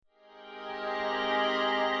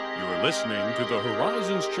You're listening to the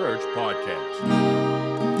Horizons Church podcast.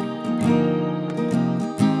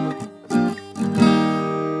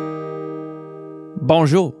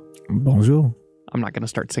 Bonjour. Bonjour. I'm not going to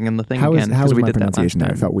start singing the thing How again was we my did that last pronunciation there?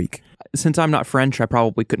 time. I felt weak. Since I'm not French, I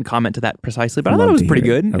probably couldn't comment to that precisely, but I Love thought it was to pretty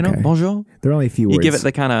hear good. it. You know, Okay. bonjour. There are only a few You words. give it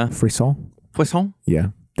the kind of Frisson? croissant, Yeah.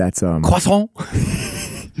 That's croissant.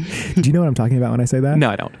 Do you know what I'm talking about when I say that? No,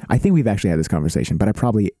 I don't. I think we've actually had this conversation, but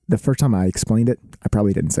the first time I explained it, I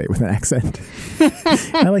probably didn't say it with an accent.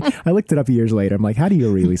 I looked it up years later. I'm like, how do you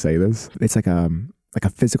really say this? It's like a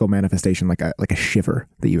physical manifestation, like a shiver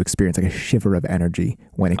that you experience, like a shiver of energy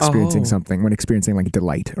when experiencing something, when experiencing like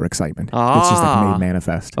delight or excitement. It's just like made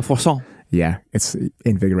manifest. A croissant. Yeah, it's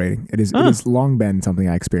invigorating. It has long been something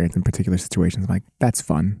I experienced in particular situations. I'm like, that's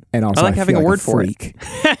fun. And also I like having feel a word a for freak,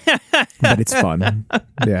 but it's fun.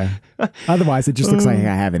 Yeah. Otherwise, it just looks like I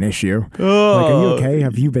have an issue. Like, are you okay?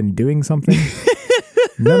 Have you been doing something?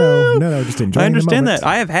 No, just enjoying I understand the moment. that.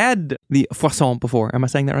 I have had the croissant before. Am I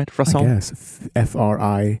saying that right? Croissant? I guess.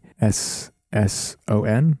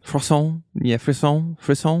 Frisson. Croissant. Yeah, frisson.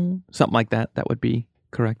 Something like that. That would be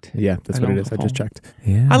correct. Yeah, that's what it is. I just checked.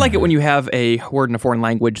 Yeah. I like it when you have a word in a foreign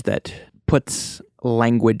language that puts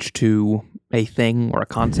language to a thing or a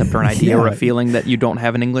concept or an idea or a feeling that you don't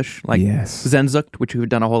have in English. Like Sehnsucht, which we've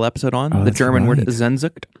done a whole episode on. The German word is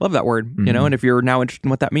Sehnsucht. Love that word. You know, and if you're now interested in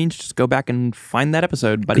what that means, just go back and find that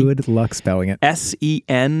episode, buddy. Good luck spelling it.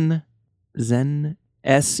 S-E-N, Zen,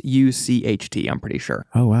 S-U-C-H-T, I'm pretty sure.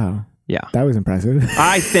 Oh, wow. Yeah. That was impressive.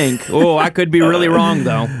 I think. Oh, I could be really wrong,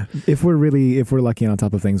 though. If we're lucky and on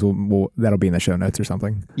top of things, we'll that'll be in the show notes or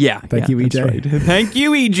something. Yeah. Thank you, EJ. Right. Thank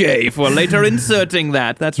you, EJ, for later inserting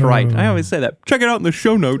that. That's right. I always say that. Check it out in the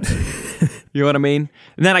show notes. You know what I mean?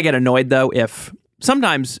 And then I get annoyed, though, if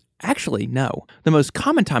sometimes, actually, no. The most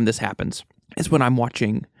common time this happens is when I'm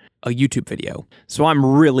watching a YouTube video. So I'm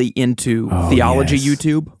really into theology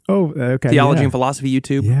YouTube. Oh, okay. Theology and philosophy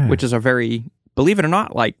YouTube, which is a very... Believe it or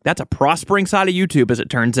not, like that's a prospering side of YouTube, as it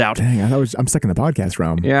turns out. Dang, I'm stuck in the podcast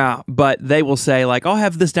realm. Yeah, but they will say like, "I'll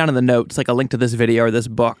have this down in the notes, like a link to this video or this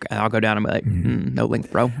book," and I'll go down and be like, "No link,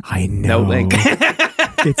 bro." I know. No link.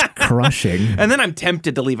 It's crushing. And then I'm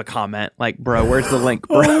tempted to leave a comment like, "Bro, where's the link,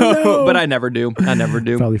 bro?" No. But I never do.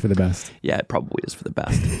 Probably for the best. Yeah, it probably is for the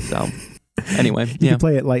best. So. Anyway, you can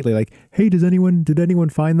play it lightly, like, "Hey, did anyone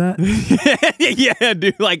find that?" Yeah,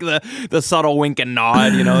 do like the subtle wink and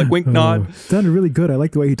nod, you know, like wink nod. Sounded really good. I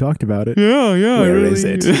like the way he talked about it. Yeah. Where is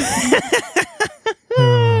it?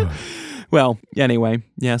 Well, anyway,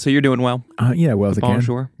 yeah. So you're doing well. Yeah, well as I can.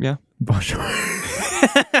 Bonjour. Yeah. Bonjour.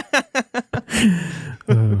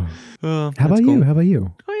 How about you? How about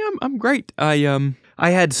you? I'm great. I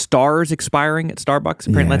had stars expiring at Starbucks.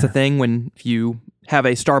 Apparently that's a thing when you have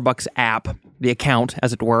a Starbucks app, the account,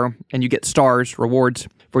 as it were, and you get stars, rewards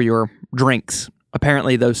for your drinks.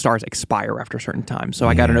 Apparently, those stars expire after a certain time. So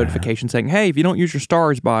I got a notification saying, hey, if you don't use your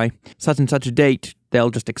stars by such and such a date,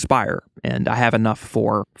 they'll just expire. And I have enough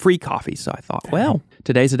for free coffee. So I thought, well,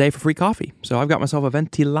 today's a day for free coffee. So I've got myself a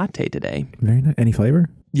venti latte today. Very nice. Any flavor?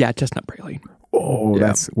 Yeah, chestnut praline. Oh,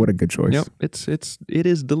 that's what a good choice. Yep, it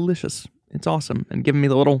is delicious. It's awesome and giving me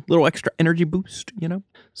the little extra energy boost, you know.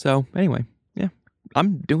 So anyway, yeah,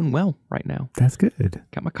 I'm doing well right now. That's good.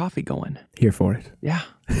 Got my coffee going. Here for it. Yeah.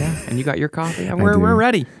 And you got your coffee. And we're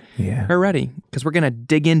ready. Yeah, we're ready because we're gonna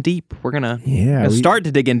dig in deep. We're gonna start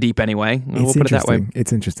to dig in deep anyway. We'll put it that way.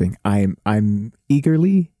 It's interesting. I'm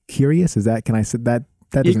eagerly curious. Is that? Can I say that?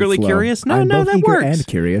 That eagerly flow. Curious? No, I'm both that eager works. And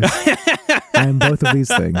curious. I am both of these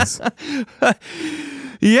things.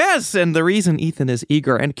 Yes, and the reason Ethan is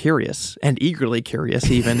eager and curious, and eagerly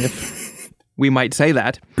curious, even if we might say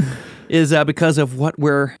that, is because of what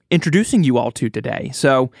we're introducing you all to today.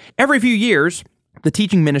 So every few years, the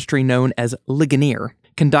teaching ministry known as Ligonier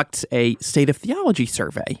conducts a State of Theology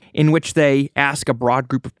survey in which they ask a broad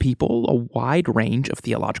group of people a wide range of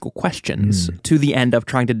theological questions to the end of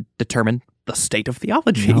trying to determine the state of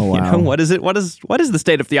theology. Oh, wow. You know, what is it? What is the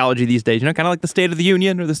state of theology these days? You know, kind of like the State of the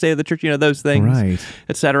Union or the State of the Church, you know, those things, right,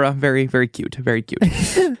 etc. Very, very cute. Very cute.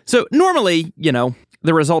 So normally, you know,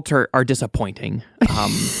 the results are disappointing,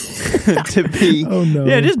 to be,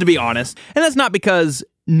 just to be honest. And that's not because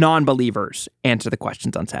non-believers answer the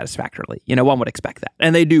questions unsatisfactorily. You know, one would expect that.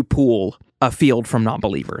 And they do pool a field from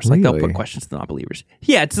non-believers. Like they'll put questions to non-believers.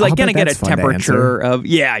 Yeah, it's like gonna get a temperature of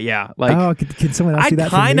like can someone else do that? I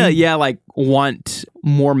kind of like want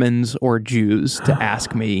Mormons or Jews to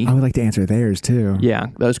ask me. I would like to answer theirs too. Yeah,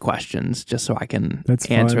 those questions just so I can That's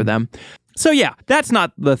answer fun. them. So yeah, that's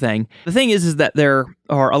not the thing. The thing is that they're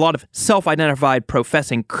are a lot of self-identified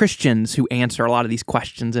professing Christians who answer a lot of these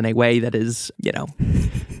questions in a way that is,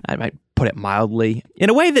 I might put it mildly,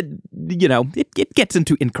 in a way that, it gets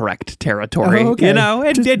into incorrect territory. Oh, okay.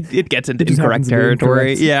 It gets into incorrect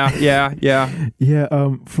territory. Yeah. Yeah,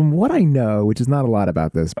 from what I know, which is not a lot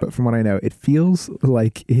about this, but from what I know, it feels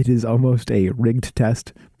like it is almost a rigged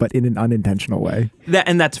test, but in an unintentional way.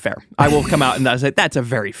 And that's fair. I will come out and say that's a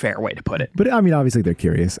very fair way to put it. But I mean, obviously they're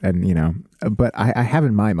curious, and but I have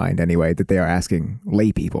in my mind anyway that they are asking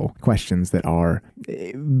lay people questions that are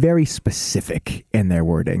very specific in their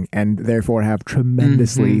wording, and therefore have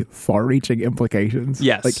tremendously far-reaching implications.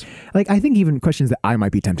 Yes. Like I think even questions that I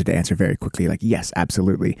might be tempted to answer very quickly, like yes,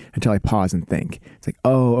 absolutely, until I pause and think. It's like,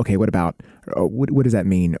 oh, okay, what about? What does that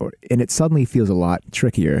mean? And it suddenly feels a lot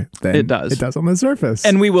trickier than it does on the surface.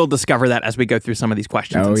 And we will discover that as we go through some of these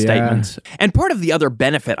questions and statements. And part of the other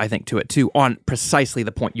benefit, I think, to it too, on precisely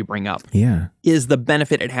the point you bring up, is the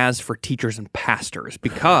benefit it has for teachers and pastors,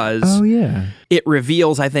 because it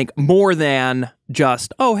reveals, I think, more than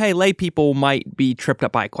just, oh, hey, lay people might be tripped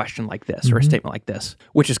up by a question like this or a statement like this,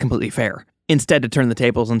 which is completely fair. Instead, to turn the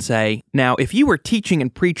tables and say, now, if you were teaching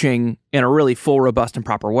and preaching in a really full, robust, and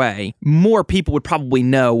proper way, more people would probably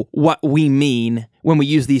know what we mean when we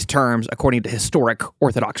use these terms according to historic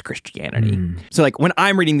Orthodox Christianity. So, like, when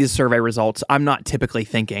I'm reading these survey results, I'm not typically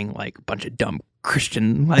thinking, like, a bunch of dumb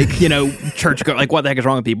Christian, church go, like, what the heck is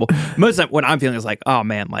wrong with people? Most of what I'm feeling is like, oh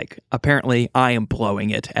man, like, apparently I am blowing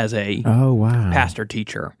it as a pastor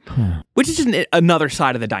teacher, which is just another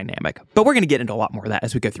side of the dynamic. But we're going to get into a lot more of that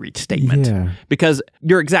as we go through each statement, because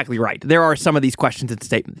you're exactly right. There are some of these questions and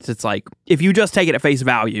statements. It's like, if you just take it at face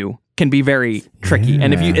value, can be very tricky.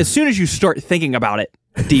 And if you, as soon as you start thinking about it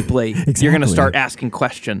deeply, you're going to start asking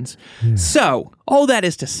questions. So, all that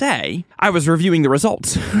is to say, I was reviewing the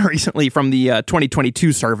results recently from the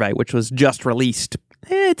 2022 survey, which was just released.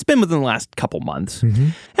 It's been within the last couple months.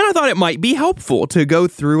 And I thought it might be helpful to go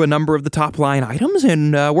through a number of the top line items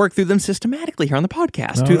and work through them systematically here on the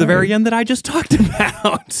podcast to the very end that I just talked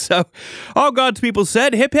about. So, all God's people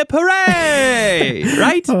said, hip, hip, hooray!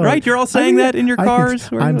 Right? Right? You're all saying that in your cars?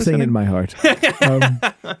 I'm saying it in my heart.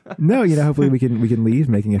 No, hopefully we can leave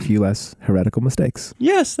making a few less heretical mistakes.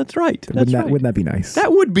 Yes, that's right. Wouldn't that be nice?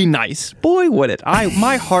 That would be nice. Boy, would it.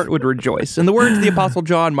 My heart would rejoice. In the words of the Apostle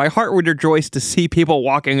John, my heart would rejoice to see people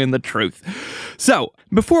walking in the truth. So,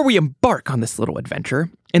 before we embark on this little adventure,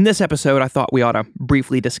 in this episode, I thought we ought to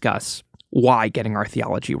briefly discuss why getting our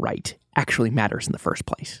theology right actually matters in the first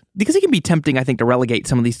place. Because it can be tempting, I think, to relegate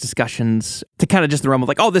some of these discussions to kind of just the realm of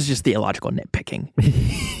like, oh, this is just theological nitpicking.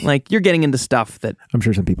 Like, you're getting into stuff that... I'm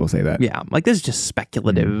sure some people say that. Yeah, like this is just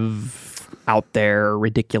speculative, out there,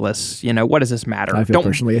 ridiculous. What does this matter? I feel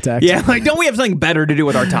personally attacked. Yeah, like, don't we have something better to do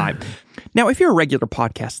with our time? Now, if you're a regular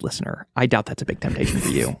podcast listener, I doubt that's a big temptation for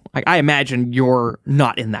you. I imagine you're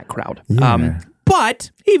not in that crowd.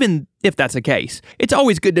 But even if that's the case, it's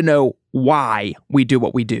always good to know why we do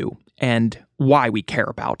what we do and why we care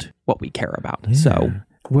about what we care about. So,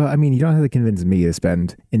 well, I mean, you don't have to convince me to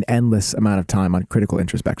spend an endless amount of time on critical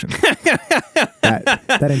introspection.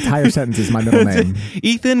 that entire sentence is my middle name.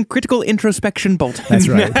 Ethan, critical introspection Bolton. That's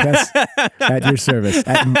right. That's at your service.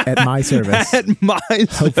 At my service. At my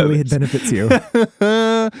service. Hopefully it benefits you.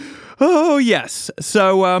 Oh, yes.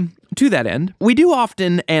 So, to that end, we do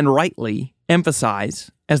often and rightly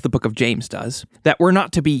emphasize, as the book of James does, that we're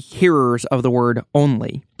not to be hearers of the word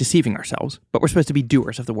only, deceiving ourselves, but we're supposed to be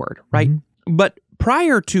doers of the word, right? But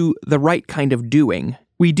prior to the right kind of doing,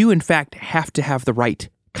 we do in fact have to have the right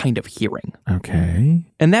kind of hearing. Okay.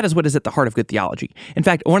 And that is what is at the heart of good theology. In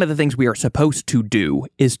fact, one of the things we are supposed to do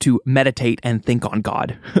is to meditate and think on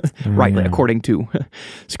God, rightly, according to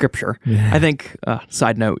Scripture. I think,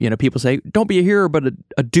 side note, people say, don't be a hearer, but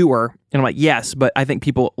a doer. And I'm like, yes, but I think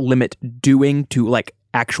people limit doing to like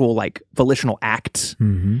actual like volitional acts.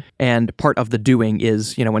 And part of the doing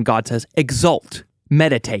is, when God says, exult,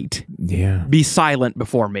 meditate, be silent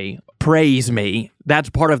before me, praise me.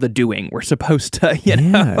 That's part of the doing. We're supposed to,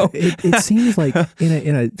 know. It seems like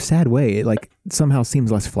in a sad way, it like somehow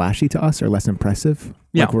seems less flashy to us or less impressive.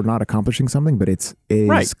 Like we're not accomplishing something, but it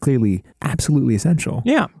is clearly absolutely essential.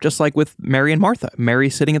 Yeah, just like with Mary and Martha. Mary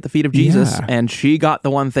sitting at the feet of Jesus, and she got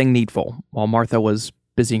the one thing needful, while Martha was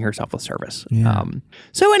busying herself with service.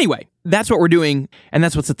 So anyway, that's what we're doing, and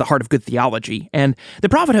that's what's at the heart of good theology. And the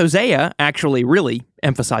prophet Hosea actually really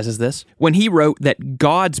emphasizes this when he wrote that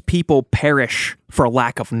God's people perish for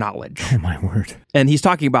lack of knowledge. Oh, my word. And he's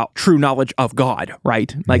talking about true knowledge of God,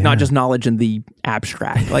 right? Like not just knowledge in the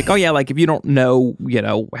abstract. Like, oh yeah, like if you don't know,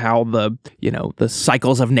 how the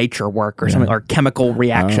cycles of nature work or something, or chemical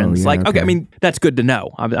reactions. Okay, I mean, that's good to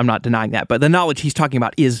know. I'm not denying that. But the knowledge he's talking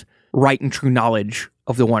about is right and true knowledge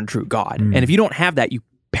of the one true God. And if you don't have that, you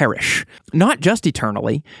perish. Not just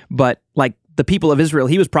eternally, but like the people of Israel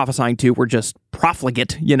he was prophesying to were just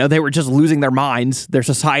profligate. They were just losing their minds. Their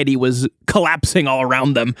society was collapsing all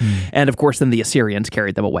around them. And of course, then the Assyrians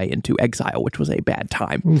carried them away into exile, which was a bad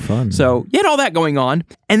time. Ooh, fun. So you had all that going on.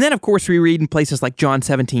 And then, of course, we read in places like John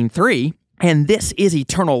 17:3, and this is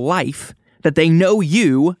eternal life, that they know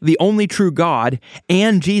you, the only true God,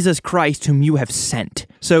 and Jesus Christ, whom you have sent.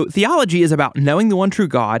 So theology is about knowing the one true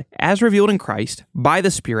God as revealed in Christ by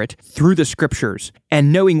the Spirit through the Scriptures,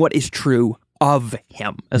 and knowing what is true of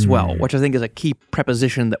him as well, which I think is a key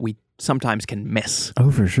preposition that we sometimes can miss.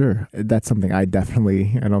 Oh, for sure. That's something I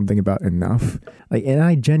don't think about enough. And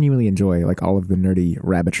I genuinely enjoy all of the nerdy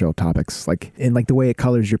rabbit trail topics, and the way it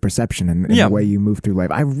colors your perception and the way you move through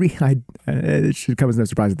life. It should come as no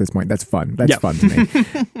surprise at this point. That's fun. That's fun to me.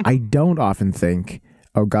 I don't often think,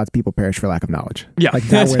 oh, God's people perish for lack of knowledge. Yeah.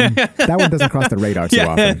 That one doesn't cross the radar too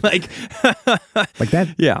often. Like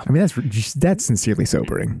that. Yeah. I mean, that's sincerely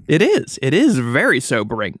sobering. It is. It is very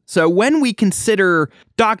sobering. So when we consider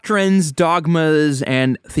doctrines, dogmas,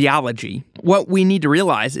 and theology, what we need to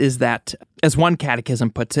realize is that, as one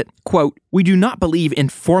catechism puts it, quote, we do not believe in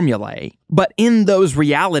formulae, but in those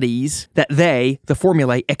realities that they, the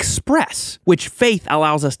formulae, express, which faith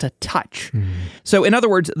allows us to touch. So in other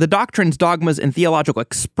words, the doctrines, dogmas, and theological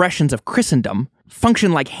expressions of Christendom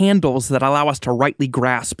function like handles that allow us to rightly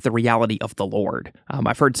grasp the reality of the Lord.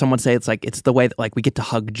 I've heard someone say it's the way that we get to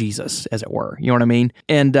hug Jesus, as it were. You know what I mean?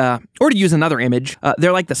 And or to use another image,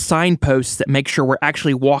 they're like the signposts that make sure we're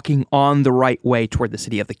actually walking on the right way toward the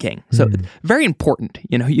city of the King. So very important.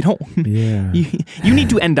 You don't. Yeah. you need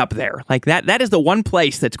to end up there. Like that. That is the one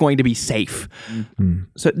place that's going to be safe.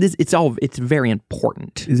 So it's very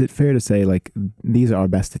important. Is it fair to say these are our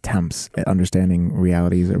best attempts at understanding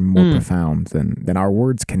realities are more profound than our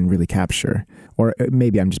words can really capture? Or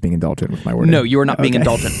maybe I'm just being indulgent with my wording. No, you are not being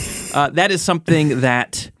indulgent. That is something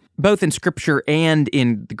that both in Scripture and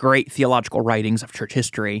in the great theological writings of church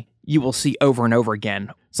history, you will see over and over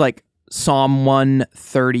again. It's like Psalm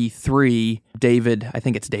 133, I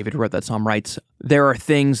think it's David who wrote that psalm, writes, there are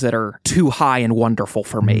things that are too high and wonderful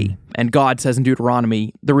for me. And God says in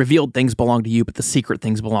Deuteronomy, the revealed things belong to you, but the secret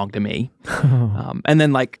things belong to me. And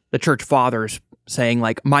then the church fathers saying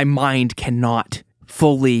my mind cannot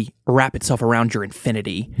fully wrap itself around your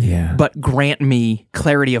infinity, but grant me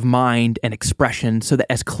clarity of mind and expression so that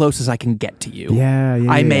as close as I can get to you,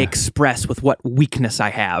 I may express with what weakness I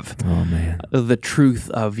have the truth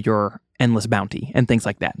of your endless bounty and things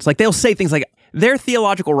like that. It's they'll say things like their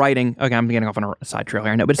theological writing. Okay, I'm getting off on a side trail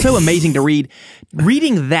here, I know, but it's so amazing to read.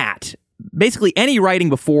 Reading that, basically any writing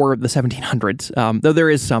before the 1700s, though there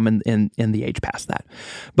is some in the age past that,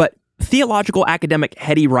 but theological, academic,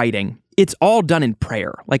 heady writing, it's all done in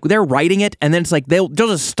prayer. They're writing it, and then it's they'll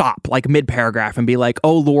just stop mid-paragraph and be like,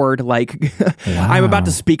 oh Lord, I'm about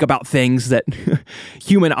to speak about things that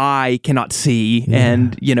human eye cannot see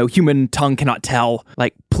and, human tongue cannot tell.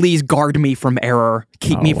 Please guard me from error,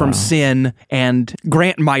 keep me from sin, and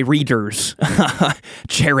grant my readers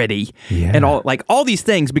charity. And all these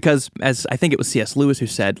things, because as I think it was C.S. Lewis who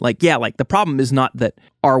said, the problem is not that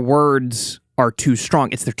our words are too strong,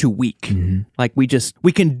 they're too weak.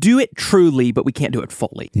 We can do it truly, but we can't do it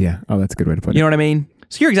fully. Yeah. Oh, that's a good way to put it. You know what I mean?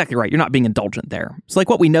 So you're exactly right. You're not being indulgent there. It's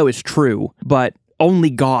what we know is true, but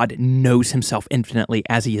only God knows himself infinitely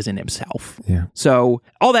as he is in himself. Yeah. So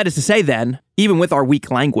all that is to say then, even with our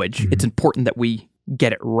weak language, it's important that we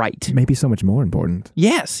get it right. Maybe so much more important.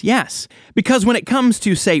 Yes. Because when it comes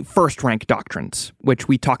to, say, first-rank doctrines, which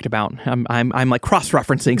we talked about, I'm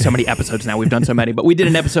cross-referencing so many episodes now. We've done so many, but we did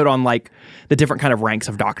an episode on the different kind of ranks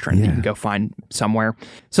of doctrine that you can go find somewhere.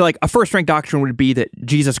 So a first-rank doctrine would be that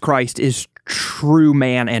Jesus Christ is true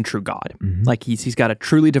man and true God. He's got a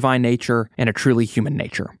truly divine nature and a truly human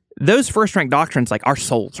nature. Those first-rank doctrines, our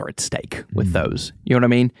souls are at stake with those. You know what I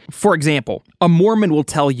mean? For example, a Mormon will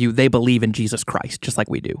tell you they believe in Jesus Christ, just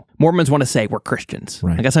like we do. Mormons want to say we're Christians.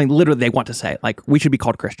 Right. That's something literally they want to say, we should be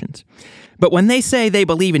called Christians. But when they say they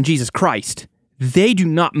believe in Jesus Christ, they do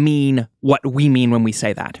not mean what we mean when we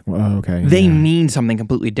say that. Okay. They mean something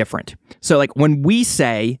completely different. So, when we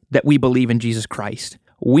say that we believe in Jesus Christ,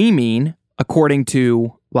 we mean, according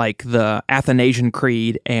to the Athanasian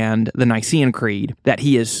Creed and the Nicene Creed, that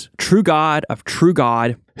he is true God of true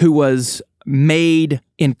God, who was made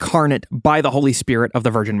incarnate by the Holy Spirit of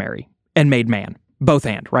the Virgin Mary and made man. Both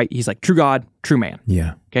and, right? He's like true God, true man.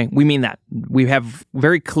 Yeah. Okay, we mean that. We have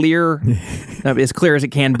very clear, as clear as it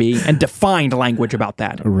can be, and defined language about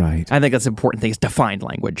that. Right. I think that's an important thing, is defined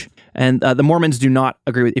language. And the Mormons do not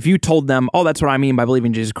agree with, if you told them, oh, that's what I mean by believing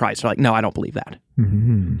in Jesus Christ, they're like, no, I don't believe that.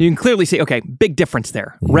 Mm-hmm. You can clearly see, okay, big difference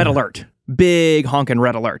there. Red alert. Big honkin'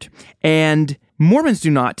 red alert. And Mormons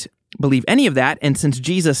do not believe any of that, and since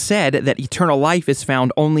Jesus said that eternal life is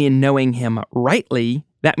found only in knowing him rightly,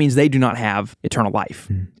 that means they do not have eternal life.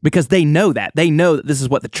 Because they know that. They know that this is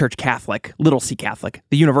what the Church Catholic, little c Catholic,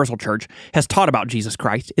 the universal church, has taught about Jesus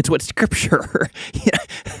Christ. It's what Scripture...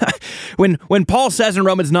 when Paul says in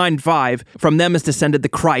Romans 9:5, from them is descended the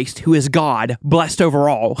Christ, who is God, blessed over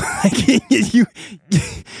all.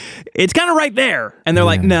 It's kind of right there. And they're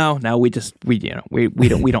like, no, we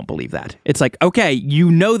don't believe that. It's like, okay,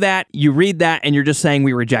 you know that, you read that, and you're just saying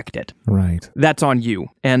we reject it. Right. That's on you.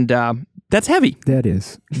 And that's heavy. That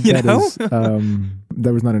is. You know?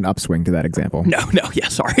 There was not an upswing to that example. No, yeah,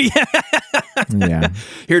 sorry. Yeah.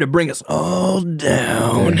 Here to bring us all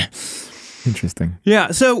down. Yeah. Interesting. Yeah,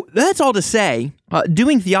 so that's all to say,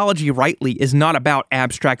 doing theology rightly is not about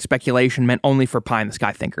abstract speculation meant only for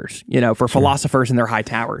pie-in-the-sky thinkers, for philosophers in their high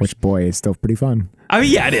towers. Which, boy, is still pretty fun. I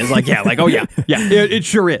mean, yeah, it is. It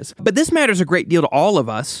sure is. But this matters a great deal to all of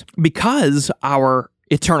us because our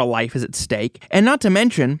eternal life is at stake, and not to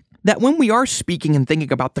mention that when we are speaking and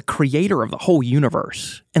thinking about the creator of the whole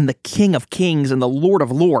universe and the King of Kings and the Lord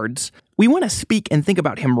of Lords, we want to speak and think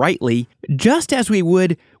about him rightly, just as we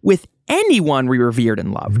would with anyone we revered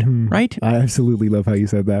and loved, right? I absolutely love how you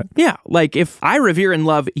said that. Yeah, like if I revere and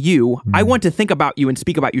love you, I want to think about you and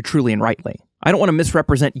speak about you truly and rightly. I don't want to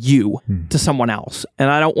misrepresent you to someone else,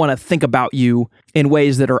 and I don't want to think about you in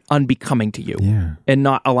ways that are unbecoming to you and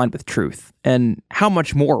not aligned with truth. And how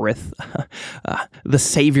much more with the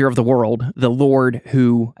Savior of the world, the Lord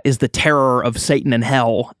who is the terror of Satan and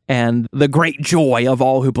hell and the great joy of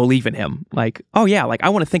all who believe in him. Like, oh yeah, like I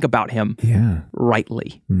want to think about him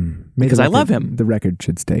rightly because I love him. The record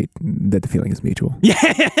should state that the feeling is mutual. Yeah.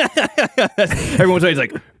 Everyone's always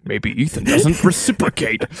like, maybe Ethan doesn't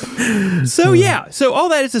reciprocate. So all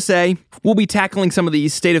that is to say, we'll be tackling some of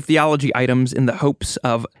these state of theology items in the hopes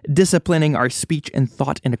of disciplining our speech and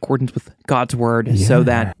thought in accordance with God's word so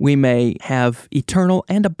that we may have eternal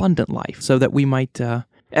and abundant life, so that we might,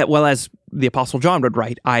 well, as the Apostle John would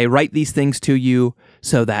write, I write these things to you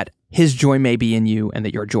so that his joy may be in you and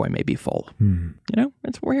that your joy may be full.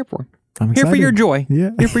 That's what we're here for. I'm here for your joy.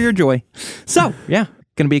 Yeah. Here for your joy. So, going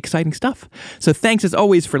to be exciting stuff. So thanks as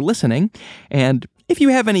always for listening. And if you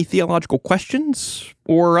have any theological questions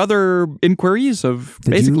or other inquiries of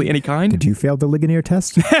basically any kind. Did you fail the Ligonier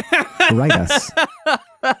test? Write us.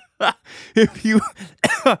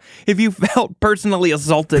 If you felt personally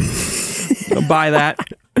assaulted by that,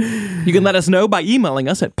 you can let us know by emailing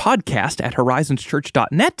us at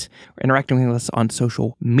podcast@horizonschurch.net or interacting with us on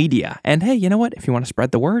social media. And hey, you know what? If you want to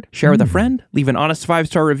spread the word, share with a friend, leave an honest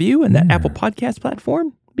 5-star review in the Apple Podcast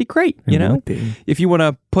platform. Be great, If you want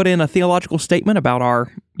to put in a theological statement about our,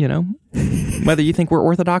 whether you think we're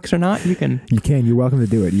orthodox or not, you can. You're welcome to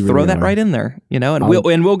do it. You throw really that are. right in there, and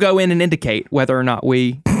we'll go in and indicate whether or not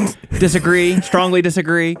we disagree, strongly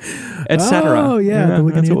disagree, etc. Oh, yeah.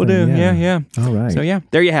 That's what we'll do. Yeah. All right. So,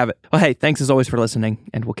 there you have it. Well, hey, thanks as always for listening,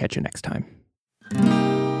 and we'll catch you next time.